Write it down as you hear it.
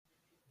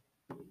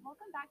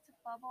Welcome back to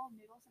Football,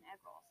 Noodles, and Egg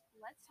Rolls.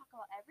 Let's talk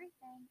about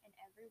everything and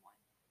everyone.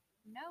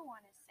 No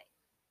one is safe.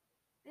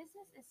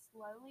 Business is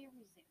slowly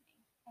resuming.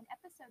 In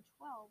episode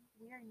 12,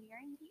 we are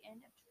nearing the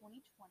end of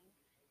 2020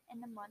 in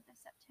the month of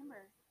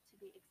September, to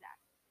be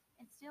exact,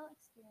 and still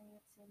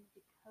experiencing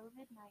the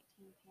COVID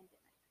 19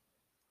 pandemic.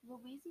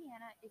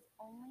 Louisiana is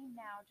only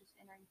now just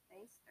entering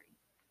phase 3.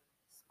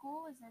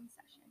 School is in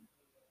session.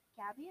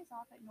 Gabby is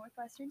off at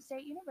Northwestern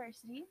State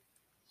University.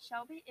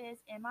 Shelby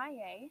is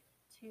MIA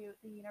to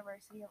the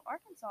University of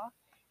Arkansas,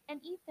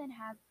 and Ethan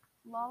has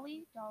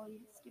Lolly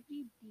Dolly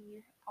Skippy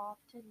Dee off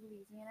to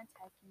Louisiana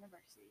Tech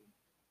University.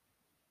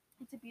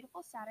 It's a beautiful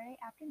Saturday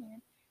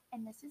afternoon,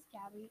 and this is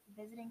Gabby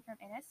visiting from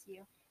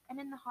NSU. And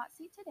in the hot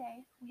seat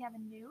today, we have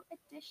a new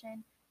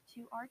addition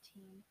to our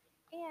team,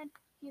 and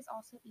he is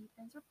also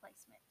Ethan's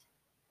replacement.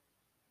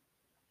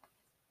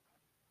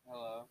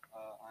 Hello,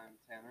 I'm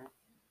Tanner.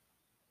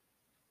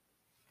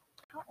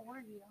 How old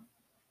are you?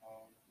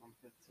 I'm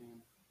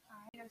 15.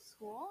 You go to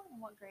school,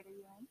 and what grade are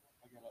you in?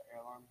 I go to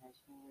Airline High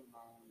School, and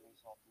I'm a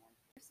sophomore.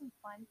 What are some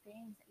fun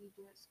things that you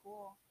do at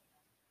school?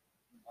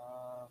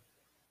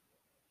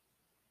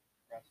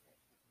 Wrestling.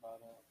 That's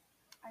about it.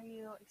 Are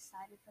you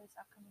excited for this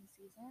upcoming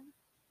season?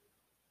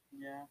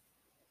 Yeah,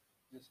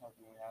 just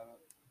hoping we have it.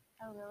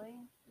 Oh,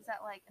 really? Is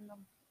that like in the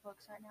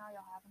books right now?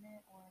 Y'all having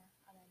it, or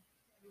are they?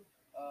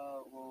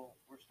 Well,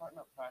 we're starting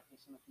up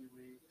practice in a few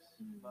weeks,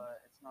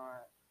 but it's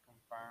not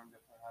confirmed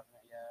if we're having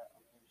it yet.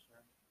 I'm pretty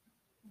sure.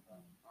 So, I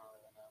don't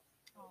really know.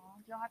 Oh,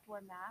 do y'all have to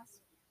wear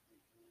masks?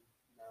 You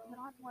No,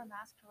 don't have to wear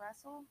masks to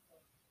wrestle?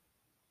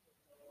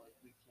 like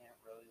we can't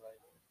really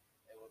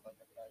it would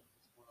affect the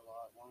sport a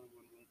lot. One, we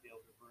wouldn't be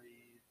able to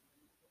breathe,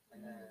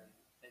 and then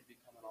they'd be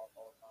coming off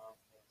all the time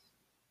because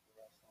we're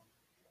wrestling.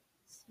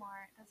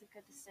 Smart. That's a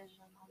good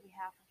decision on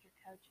behalf of your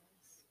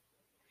coaches.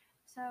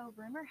 So,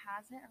 rumor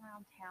has it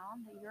around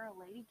town that you're a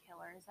lady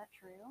killer. Is that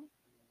true?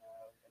 No,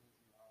 it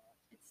is not.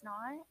 It's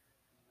not?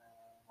 No,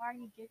 Why are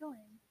you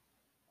giggling?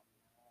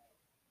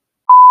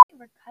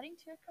 We're cutting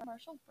to a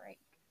commercial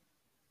break.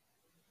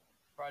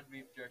 Fried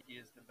beef jerky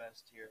is the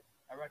best here.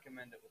 I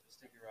recommend it with the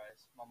sticky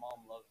rice. My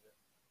mom loves it.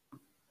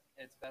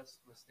 It's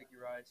best with sticky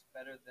rice,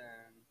 better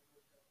than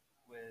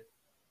with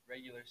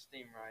regular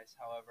steamed rice.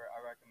 However, I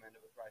recommend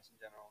it with rice in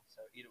general,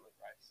 so eat it with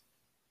rice.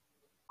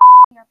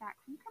 We are back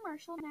from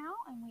commercial now,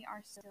 and we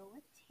are still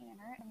with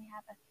Tanner, and we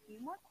have a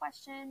few more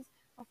questions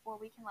before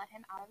we can let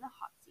him out of the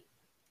hot seat.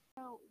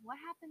 So, what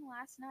happened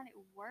last night at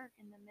work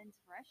in the men's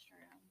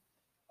restroom?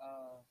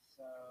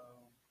 So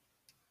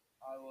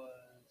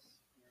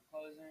we were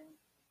closing,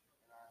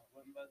 and I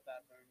went in both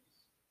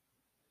bathrooms.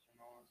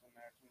 No one was in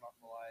there. Turned off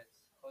the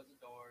lights, closed the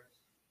doors.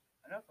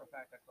 I know for a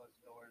fact I closed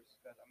the doors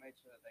because I made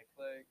sure that they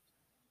clicked,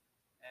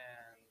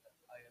 and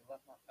I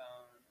left my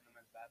phone in the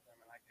men's bathroom,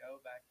 and I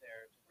go back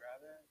there to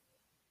grab it,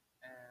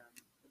 and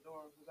the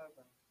door was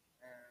open.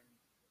 And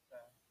so,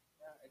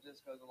 yeah, it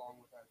just goes along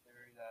with our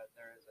theory that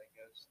there is a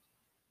ghost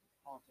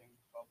haunting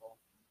Bubble.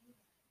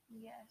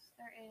 Yes,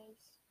 there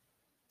is.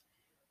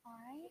 All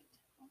right,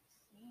 let's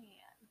see.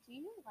 Do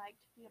you like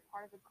to be a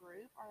part of a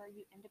group, or are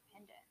you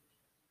independent?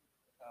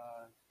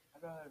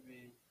 I'd rather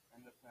be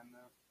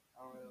independent.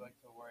 I don't really like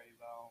to worry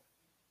about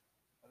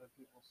other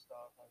people's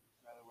stuff. I'd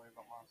rather worry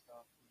about my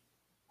stuff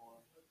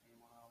before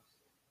anyone else.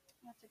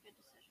 That's a good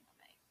decision to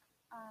make.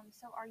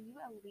 So are you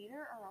a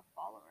leader or a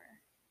follower?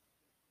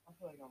 I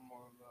feel like I'm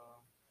more of a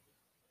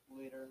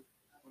leader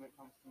when it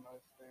comes to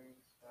most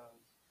things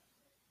because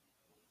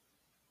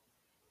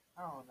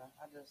I don't know.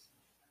 I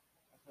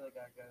feel like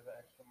I go the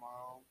extra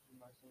mile in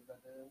most things I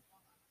do.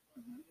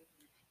 Hmm.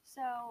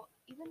 So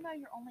even though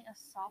you're only a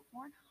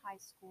sophomore in high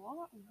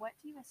school, what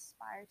do you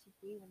aspire to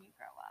be when you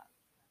grow up?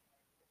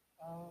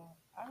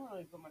 I don't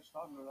really put much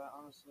thought into that,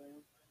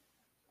 honestly.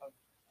 I,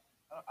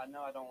 I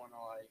know I don't want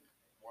to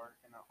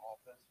work in an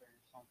office or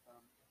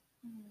something,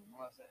 Hmm.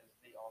 unless it is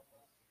the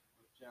office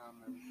with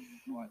Jim and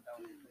what that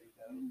would be pretty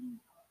dope.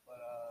 But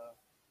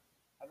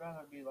I'd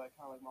rather be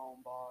kind of like my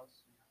own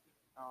boss. And,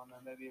 I don't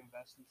know, maybe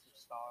invest in some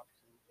stocks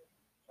and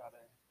try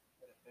to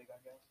get it big, I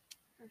guess.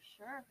 For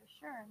sure, for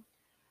sure.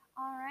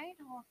 All right,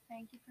 well,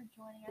 thank you for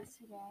joining us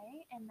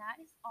today. And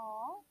that is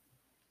all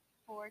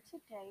for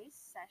today's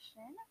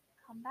session.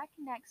 Come back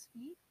next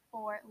week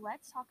for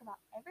Let's Talk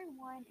About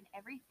Everyone and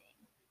Everything.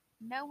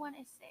 No one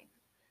is safe.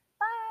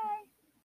 Bye!